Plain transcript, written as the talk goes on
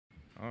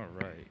All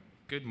right.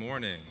 Good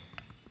morning.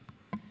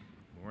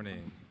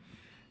 Morning.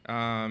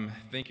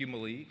 Thank you,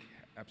 Malik.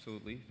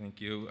 Absolutely.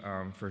 Thank you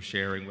for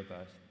sharing with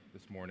us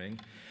this morning.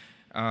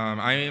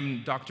 I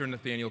am Dr.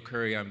 Nathaniel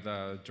Currie. I'm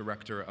the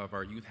director of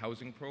our youth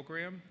housing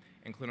program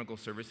and clinical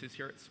services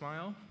here at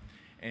SMYAL.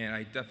 And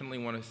I definitely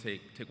want to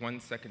take 1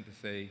 second to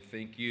say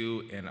thank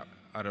you, and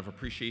out of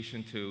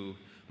appreciation to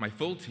my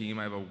full team.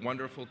 I have a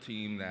wonderful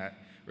team that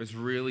is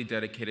really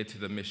dedicated to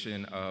the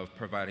mission of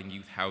providing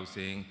youth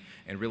housing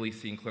and really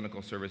seeing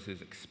clinical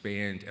services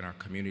expand in our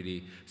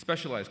community,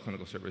 specialized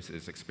clinical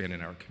services expand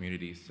in our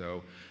community.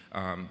 So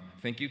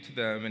thank you to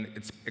them, and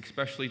it's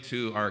especially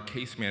to our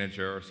case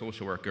manager, our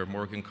social worker,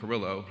 Morgan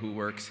Carrillo, who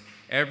works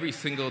every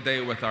single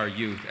day with our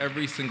youth,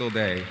 every single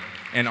day,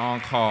 and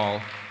on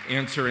call,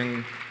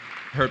 answering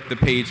the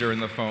pager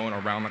and the phone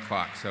around the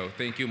clock. So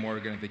thank you,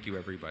 Morgan, and thank you,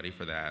 everybody,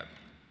 for that.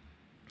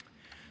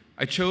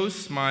 I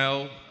chose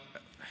SMYAL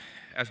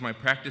as my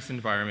practice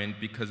environment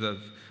because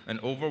of an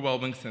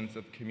overwhelming sense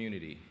of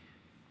community.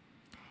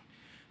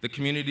 The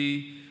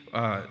community,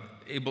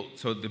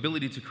 the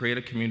ability to create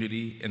a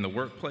community in the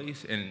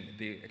workplace and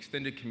the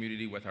extended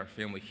community with our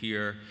family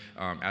here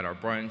at our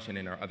brunch and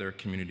in our other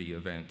community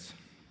events.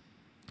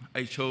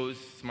 I chose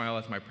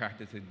SMYAL as my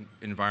practice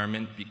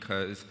environment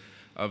because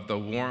of the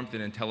warmth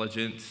and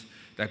intelligence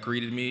that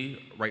greeted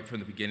me right from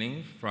the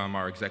beginning from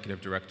our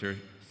executive director,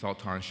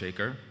 Sultan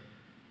Shaker.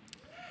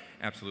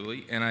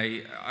 Absolutely, and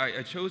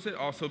I chose it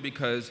also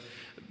because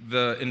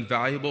the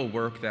invaluable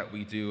work that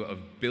we do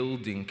of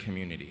building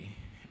community,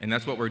 and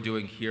that's what we're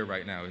doing here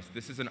right now.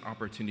 This is an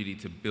opportunity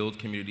to build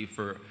community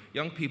for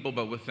young people,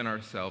 but within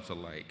ourselves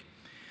alike.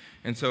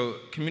 And so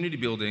community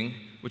building,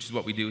 which is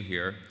what we do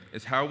here,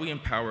 is how we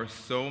empower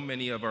so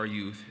many of our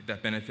youth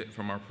that benefit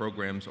from our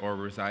programs or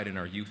reside in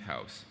our youth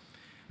house.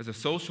 As a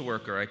social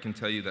worker, I can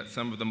tell you that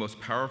some of the most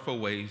powerful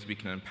ways we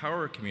can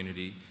empower a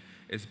community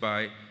is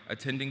by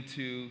attending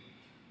to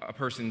a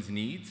person's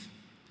needs,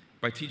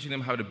 by teaching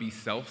them how to be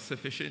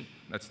self-sufficient.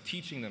 That's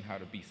teaching them how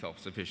to be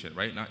self-sufficient,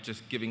 right? Not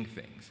just giving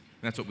things.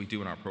 And that's what we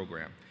do in our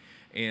program.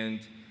 And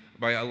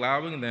by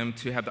allowing them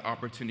to have the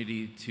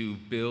opportunity to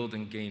build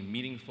and gain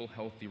meaningful,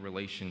 healthy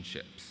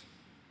relationships.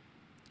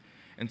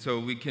 And so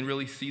we can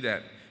really see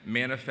that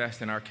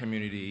manifest in our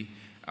community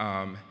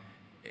and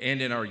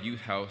in our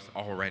youth house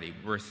already.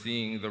 We're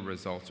seeing the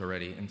results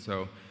already. And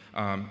so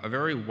a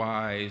very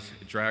wise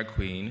drag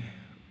queen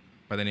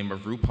by the name of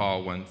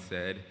RuPaul once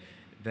said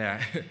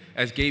that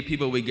as gay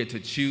people, we get to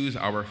choose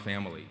our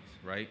families,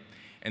 right?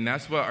 And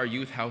that's what our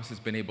youth house has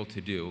been able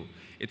to do.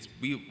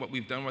 What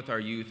we've done with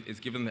our youth is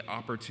give them the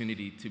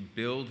opportunity to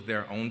build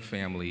their own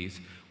families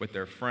with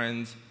their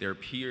friends, their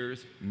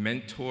peers,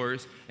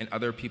 mentors, and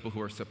other people who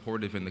are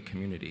supportive in the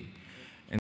community.